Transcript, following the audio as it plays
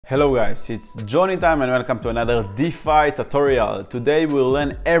Hello guys, it's Johnny time and welcome to another DeFi tutorial. Today we'll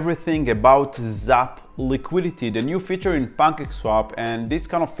learn everything about Zap Liquidity, the new feature in PancakeSwap, and this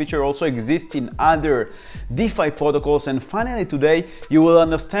kind of feature also exists in other DeFi protocols. And finally today you will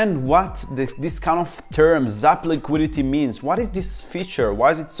understand what this kind of term Zap Liquidity means. What is this feature?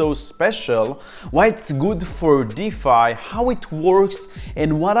 Why is it so special? Why it's good for DeFi? How it works?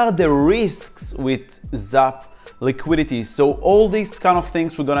 And what are the risks with Zap Liquidity? So all these kind of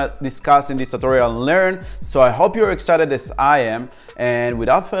things we're gonna discuss in this tutorial and learn. So I hope you're excited as I am, and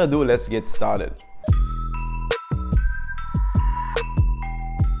without further ado, let's get started.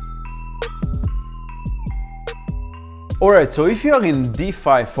 Alright, so if you are in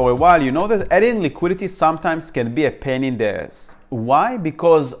DeFi for a while, you know that adding liquidity sometimes can be a pain in the ass. Why?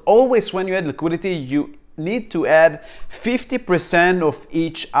 Because always when you add liquidity, you need to add 50% of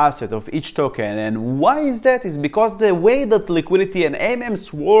each asset, of each token. And why is that? Is because the way that liquidity and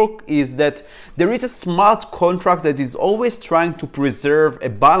AMMs work is that there is a smart contract that is always trying to preserve a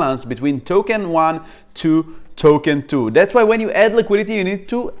balance between token 1 to token 2. That's why when you add liquidity, you need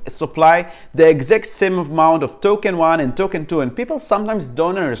to supply the exact same amount of token 1 and token 2. And people sometimes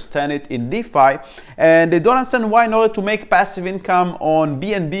don't understand it in DeFi, and they don't understand why in order to make passive income on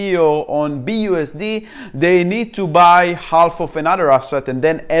BNB or on BUSD, they need to buy half of another asset and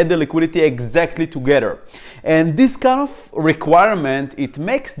then add the liquidity exactly together. And this kind of requirement, it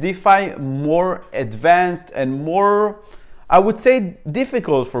makes DeFi more advanced and more, I would say,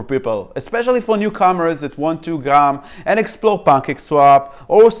 difficult for people, especially for newcomers that want to come and explore PancakeSwap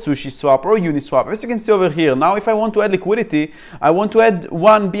or SushiSwap or Uniswap. As you can see over here, now if I want to add liquidity, I want to add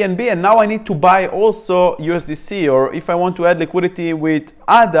 1 BNB, and now I need to buy also USDC. Or if I want to add liquidity with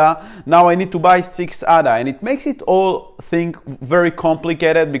ADA, now I need to buy 6 ADA, and it makes it all very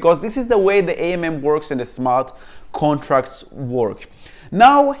complicated, because this is the way the AMM works and the smart contracts work.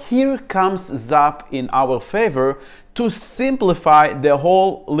 Now here comes Zap in our favor to simplify the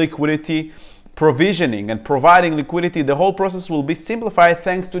whole liquidity provisioning and providing liquidity. The whole process will be simplified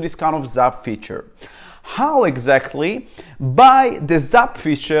thanks to this kind of Zap feature. How exactly? By the Zap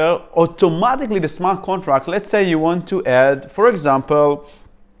feature, automatically the smart contract, let's say you want to add, for example,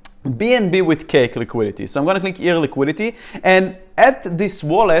 BNB with cake liquidity. So I'm going to click here liquidity, and at this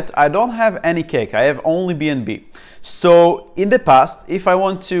wallet I don't have any cake, I have only BNB. So in the past, if I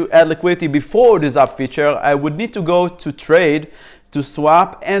want to add liquidity before the Zap feature, I would need to go to trade, to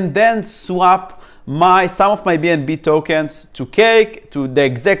swap, and then swap some of my BNB tokens to cake, to the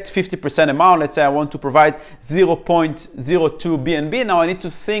exact 50% amount. Let's say I want to provide 0.02 BNB. Now I need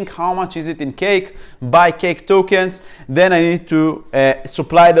to think how much is it in cake, buy cake tokens, then I need to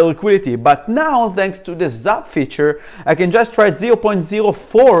supply the liquidity. But now, thanks to the Zap feature, I can just try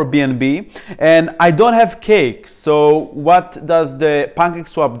 0.04 BNB, and I don't have cake. So what does the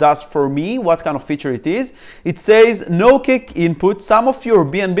PancakeSwap does for me? What kind of feature it is? It says no cake input, some of your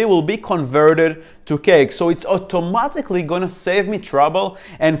BNB will be converted to cake. So it's automatically gonna save me trouble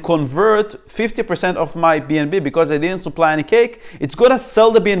and convert 50% of my BNB, because I didn't supply any cake. It's gonna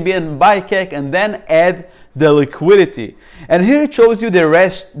sell the BNB and buy cake and then add the liquidity. And here it shows you the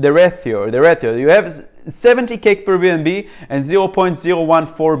ratio. You have 70 cake per BNB and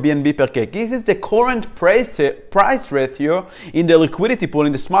 0.014 BNB per cake. This is the current price ratio in the liquidity pool,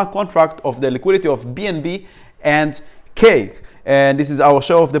 in the smart contract, of the liquidity of BNB and cake. And this is our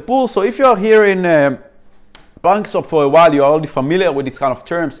show of the pool. So if you are here in PancakeSwap for a while, you're already familiar with these kind of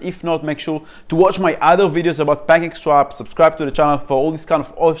terms. If not, make sure to watch my other videos about PancakeSwap, subscribe to the channel for all this kind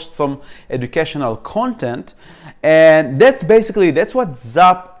of awesome educational content. And that's what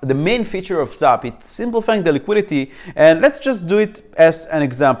Zap, the main feature of Zap, it's simplifying the liquidity. And let's just do it as an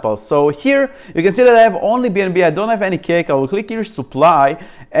example. So here you can see that I have only BNB, I don't have any cake. I will click here supply,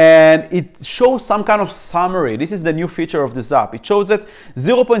 and it shows some kind of summary. This is the new feature of the Zap. It shows that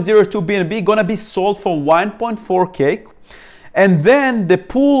 0.02 BNB gonna be sold for 1.4 cake. And then the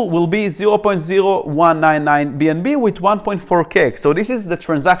pool will be 0.0199 BNB with 1.4 cake. So this is the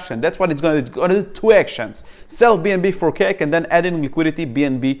transaction. That's what it's going to do. 2 actions: sell BNB for cake and then add in liquidity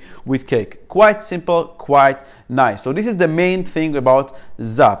BNB with cake. Quite simple, quite nice. So this is the main thing about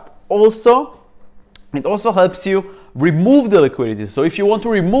Zap. Also, it also helps you remove the liquidity. So if you want to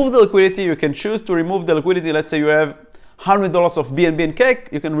remove the liquidity, you can choose to remove the liquidity. Let's say you have $100 of BNB and cake,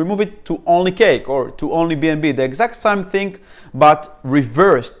 you can remove it to only cake or to only BNB. The exact same thing, but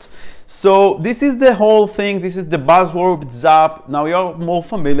reversed. So this is the whole thing. This is the buzzword Zap. Now you're more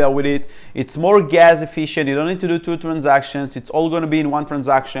familiar with it. It's more gas efficient. You don't need to do 2 transactions. It's all going to be in 1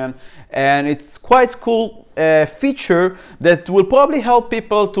 transaction, and it's quite cool feature that will probably help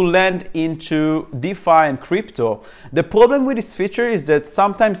people to land into DeFi and crypto. The problem with this feature is that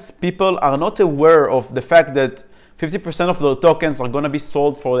sometimes people are not aware of the fact that 50% of the tokens are going to be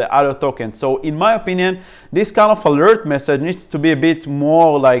sold for the other tokens. So in my opinion, this kind of alert message needs to be a bit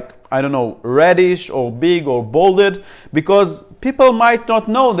more like, I don't know, reddish or big or bolded, because people might not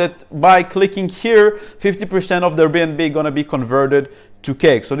know that by clicking here, 50% of their BNB going to be converted to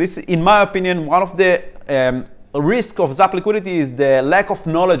cake. So this, in my opinion, one of the risk of Zap Liquidity is the lack of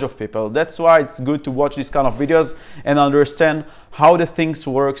knowledge of people. That's why it's good to watch these kind of videos and understand how the things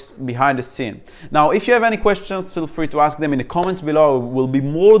works behind the scene. Now, if you have any questions, feel free to ask them in the comments below. We'll be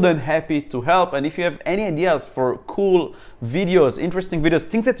more than happy to help. And if you have any ideas for cool videos, interesting videos,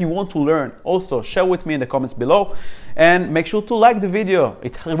 things that you want to learn, also share with me in the comments below. And make sure to like the video.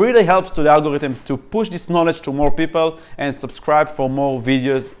 It really helps to the algorithm to push this knowledge to more people, and subscribe for more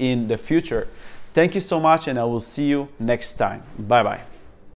videos in the future. Thank you so much, and I will see you next time. Bye bye.